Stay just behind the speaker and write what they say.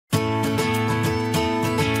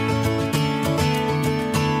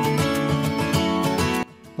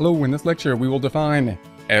Hello, in this lecture we will define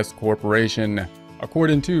S corporation.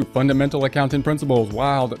 According to Fundamental Accounting Principles,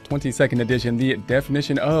 Wild 22nd edition, the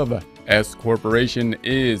definition of S corporation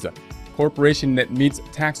is corporation that meets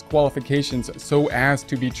tax qualifications so as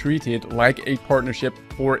to be treated like a partnership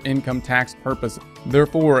for income tax purpose.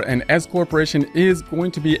 Therefore, an S corporation is going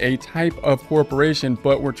to be a type of corporation,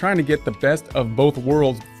 but we're trying to get the best of both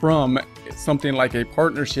worlds from something like a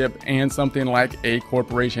partnership and something like a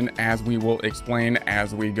corporation, as we will explain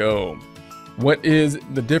as we go. What is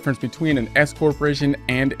the difference between an S corporation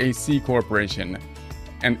and a C corporation?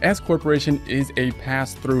 An S corporation is a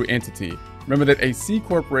pass-through entity. Remember that a C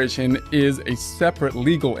corporation is a separate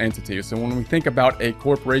legal entity. So when we think about a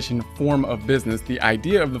corporation form of business, the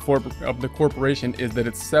idea of the corporation is that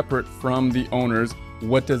it's separate from the owners.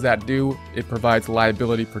 What does that do? It provides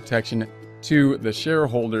liability protection to the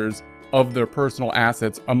shareholders of their personal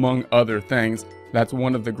assets, among other things. That's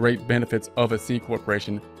one of the great benefits of a C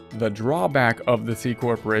corporation. The drawback of the C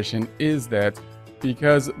corporation is that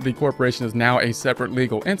because the corporation is now a separate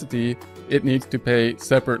legal entity, it needs to pay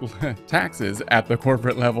separate taxes at the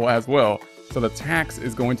corporate level as well. So the tax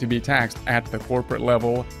is going to be taxed at the corporate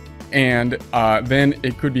level, and then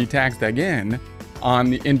it could be taxed again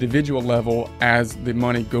on the individual level as the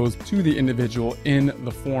money goes to the individual in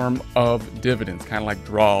the form of dividends, kind of like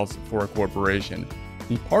draws for a corporation.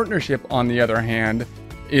 The partnership, on the other hand,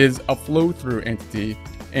 is a flow-through entity,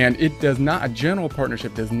 and it does not, a general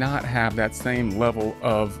partnership does not have that same level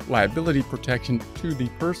of liability protection to the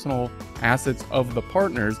personal assets of the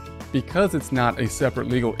partners because it's not a separate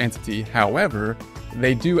legal entity. However,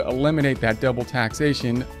 they do eliminate that double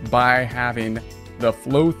taxation by having the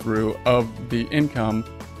flow-through of the income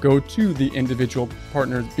go to the individual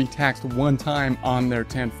partners, be taxed one time on their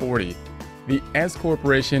 1040. The S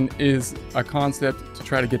corporation is a concept to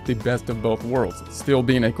try to get the best of both worlds, still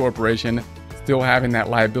being a corporation, still having that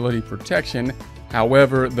liability protection.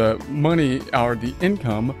 However, the money or the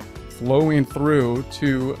income flowing through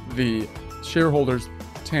to the shareholders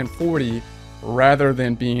 1040 rather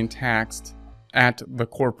than being taxed at the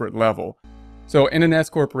corporate level. So in an S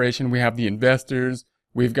corporation, we have the investors.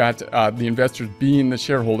 We've got the investors being the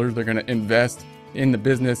shareholders. They're going to invest in the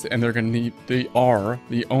business, and they're going to they are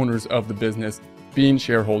the owners of the business being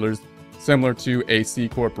shareholders, similar to a C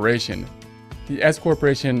corporation. The S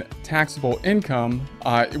corporation taxable income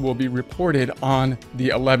it will be reported on the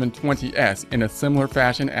 1120S in a similar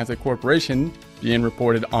fashion as a corporation being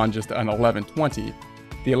reported on just an 1120.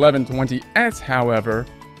 The 1120S, however,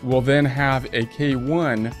 will then have a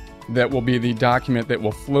K1 that will be the document that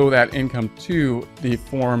will flow that income to the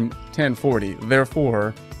Form 1040.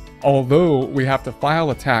 Therefore, although we have to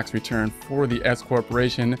file a tax return for the S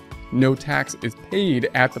corporation, no tax is paid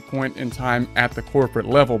at the point in time at the corporate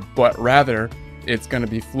level, but rather it's going to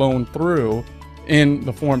be flown through in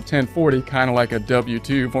the Form 1040, kind of like a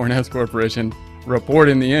W-2 for an S corporation,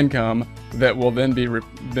 reporting the income that will then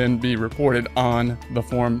be reported on the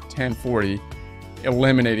Form 1040,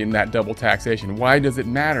 eliminating that double taxation. Why does it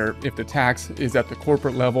matter if the tax is at the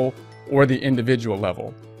corporate level or the individual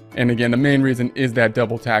level? And again, the main reason is that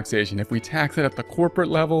double taxation. If we tax it at the corporate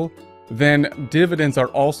level, then dividends are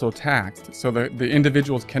also taxed. So the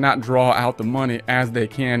individuals cannot draw out the money as they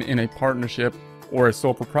can in a partnership or a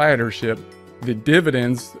sole proprietorship. The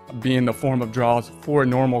dividends, being the form of draws for a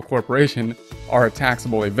normal corporation, are a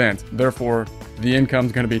taxable event. Therefore, the income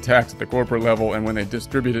is going to be taxed at the corporate level, and when they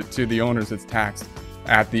distribute it to the owners, it's taxed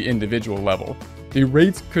at the individual level. The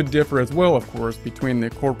rates could differ as well, of course, between the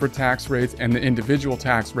corporate tax rates and the individual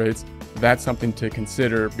tax rates. That's something to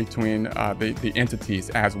consider between the entities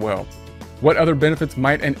as well. What other benefits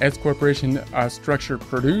might an S corporation structure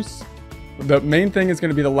produce? The main thing is going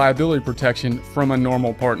to be the liability protection from a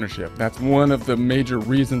normal partnership. That's one of the major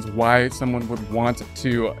reasons why someone would want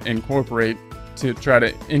to incorporate, to try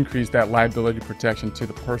to increase that liability protection to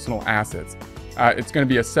the personal assets. It's going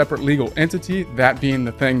to be a separate legal entity, that being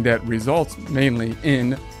the thing that results mainly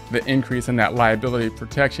in the increase in that liability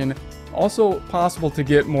protection. Also possible to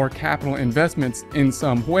get more capital investments in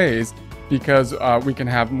some ways, because we can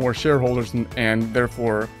have more shareholders and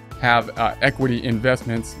therefore have equity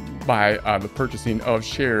investments by the purchasing of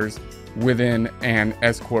shares within an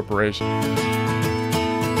S corporation.